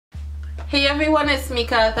Hey everyone, it's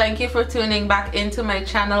Mika. Thank you for tuning back into my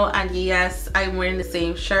channel, and yes, I'm wearing the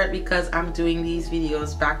same shirt because I'm doing these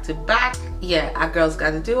videos back to back. Yeah, a girl's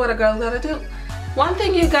gotta do what a girl's gotta do. One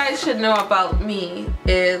thing you guys should know about me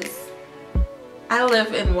is I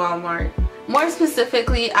live in Walmart. More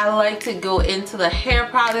specifically, I like to go into the hair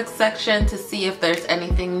products section to see if there's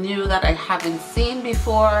anything new that I haven't seen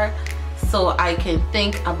before, so I can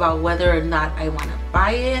think about whether or not I want to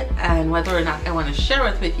buy it and whether or not I want to share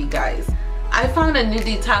it with you guys. I found a new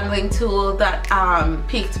detangling tool that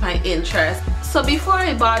piqued my interest. So before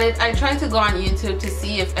I bought it, I tried to go on YouTube to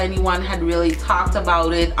see if anyone had really talked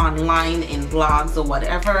about it online in blogs or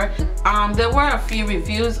whatever. There were a few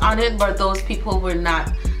reviews on it, but those people were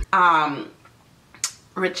not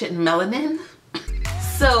rich in melanin.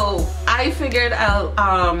 So I figured I'll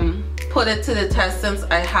put it to the test since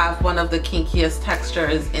I have one of the kinkiest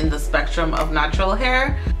textures in the spectrum of natural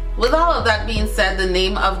hair. With all of that being said, the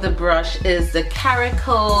name of the brush is the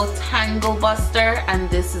Kareco Tangle Buster, and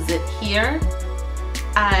this is it here.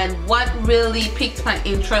 And what really piqued my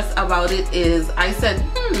interest about it is I said,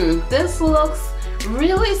 this looks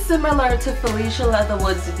really similar to Felicia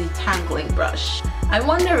Leatherwood's detangling brush. I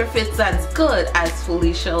wonder if it's as good as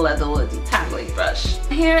Felicia Leatherwood detangling brush.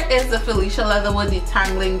 Here is the Felicia Leatherwood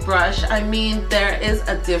detangling brush. I mean, there is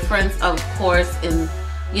a difference, of course, in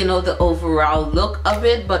the overall look of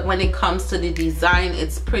it, but when it comes to the design,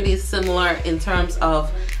 it's pretty similar in terms of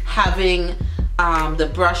having the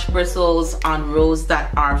brush bristles on rows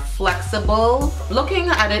that are flexible. Looking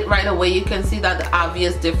at it right away, you can see that the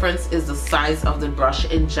obvious difference is the size of the brush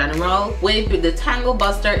in general. The Tangle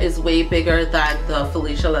Buster is way bigger than the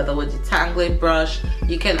Felicia Leatherwood detangling brush.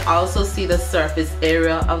 You can also see the surface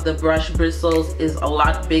area of the brush bristles is a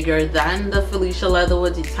lot bigger than the Felicia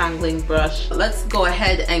Leatherwood detangling brush. Let's go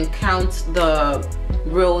ahead and count the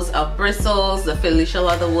rows of bristles. The Felicia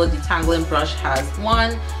Leatherwood detangling brush has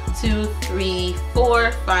 1, 2, 3,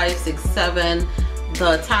 4, 5, 6, 7.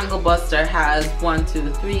 The Tangle Buster has 1, 2,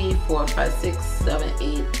 3, 4, 5, 6, 7,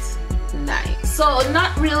 8, 9. So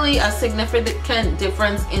not really a significant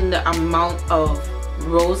difference in the amount of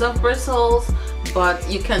rows of bristles, but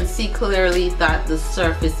you can see clearly that the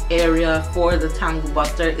surface area for the Tangle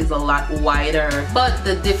Buster is a lot wider, but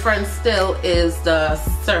the difference still is the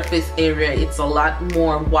surface area. It's a lot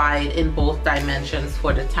more wide in both dimensions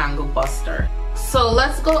for the Tangle Buster. So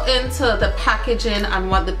let's go into the packaging and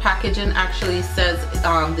what the packaging actually says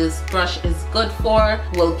this brush is good for.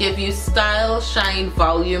 Will give you style, shine,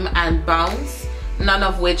 volume, and bounce, none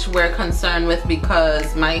of which we're concerned with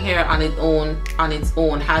because my hair on its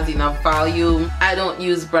own has enough volume. I don't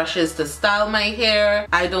use brushes to style my hair.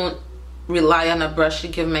 I don't rely on a brush to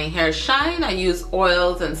give my hair shine. I use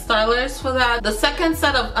oils and stylers for that. The second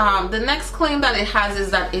set of the next claim that it has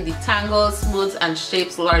is that it detangles, smooths, and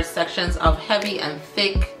shapes large sections of heavy and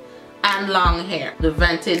thick and long hair. The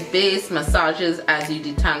vented base massages as you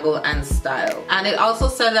detangle and style. And it also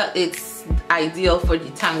said that it's ideal for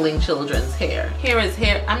detangling children's hair. Hair is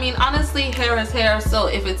hair. I mean, honestly, hair is hair, so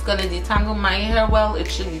if it's gonna detangle my hair well, it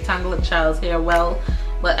should detangle a child's hair well.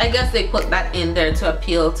 But I guess they put that in there to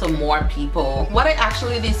appeal to more people. What I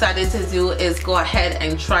actually decided to do is go ahead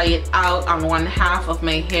and try it out on one half of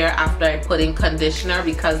my hair after I put in conditioner,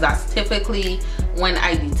 because that's typically when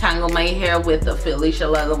I detangle my hair with the Felicia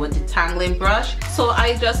Leatherwood detangling brush. So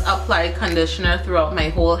I just applied conditioner throughout my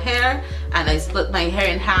whole hair, and I split my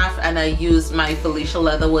hair in half, and I used my Felicia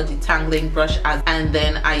Leatherwood detangling brush and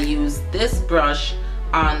then I used this brush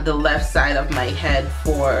on the left side of my head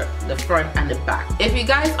for the front and the back. If you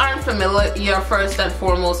guys aren't familiar first and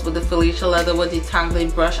foremost with the Felicia Leatherwood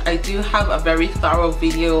detangling brush, I do have a very thorough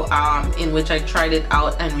video in which I tried it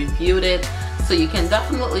out and reviewed it, so you can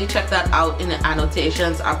definitely check that out in the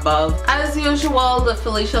annotations above. As usual, the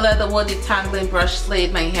Felicia Leatherwood detangling brush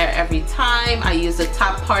slayed my hair every time. I use the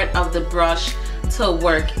top part of the brush to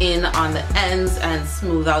work in on the ends and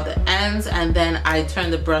smooth out the ends, and then I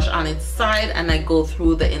turn the brush on its side and I go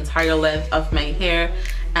through the entire length of my hair,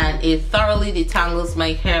 and it thoroughly detangles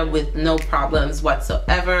my hair with no problems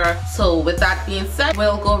whatsoever. So with that being said,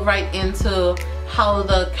 we'll go right into how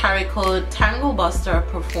the Kareco Tangle Buster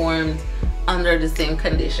performed under the same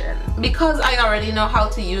condition. Because I already know how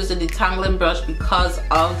to use the detangling brush because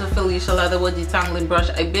of the Felicia Leatherwood detangling brush,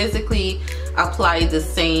 I basically applied the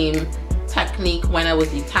same technique when I was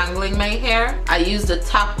detangling my hair. I used the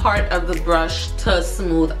top part of the brush to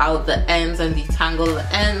smooth out the ends and detangle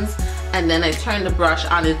the ends, and then I turned the brush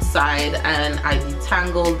on its side and I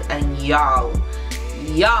detangled, and y'all,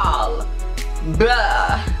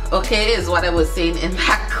 bruh, okay, is what I was saying in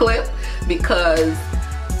that clip, because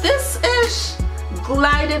this ish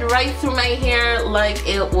glided right through my hair like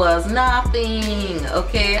it was nothing,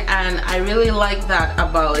 okay? And I really like that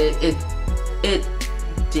about it. It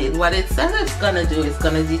did what it said it's gonna do. It's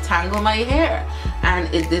gonna detangle my hair, and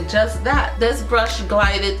it did just that. This brush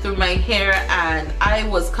glided through my hair, and I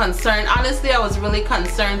was concerned. Honestly, I was really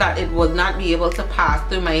concerned that it would not be able to pass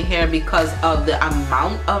through my hair because of the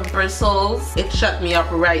amount of bristles. It shut me up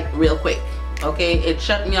real quick. Okay, it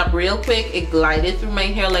shut me up real quick. It glided through my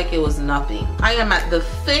hair like it was nothing. I am at the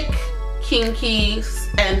thick, kinky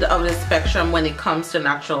end of the spectrum when it comes to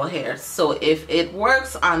natural hair. So if it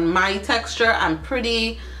works on my texture, I'm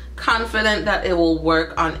pretty confident that it will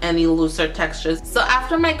work on any looser textures. So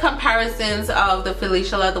after my comparisons of the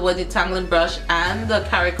Felicia Leatherwood Detangling brush and the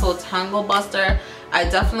Kareco Tangle Buster, I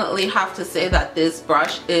definitely have to say that this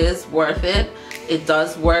brush is worth it. It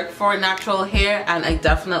does work for natural hair, and I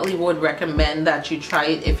definitely would recommend that you try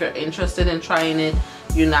it if you're interested in trying it.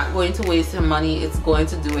 You're not going to waste your money. It's going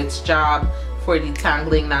to do its job for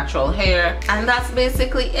detangling natural hair, and that's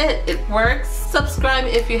basically it. It works. Subscribe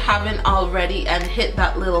if you haven't already, and hit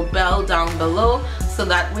that little bell down below so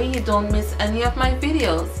that way you don't miss any of my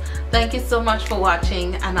videos. Thank you so much for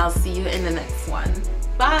watching, and I'll see you in the next one.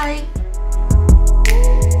 Bye.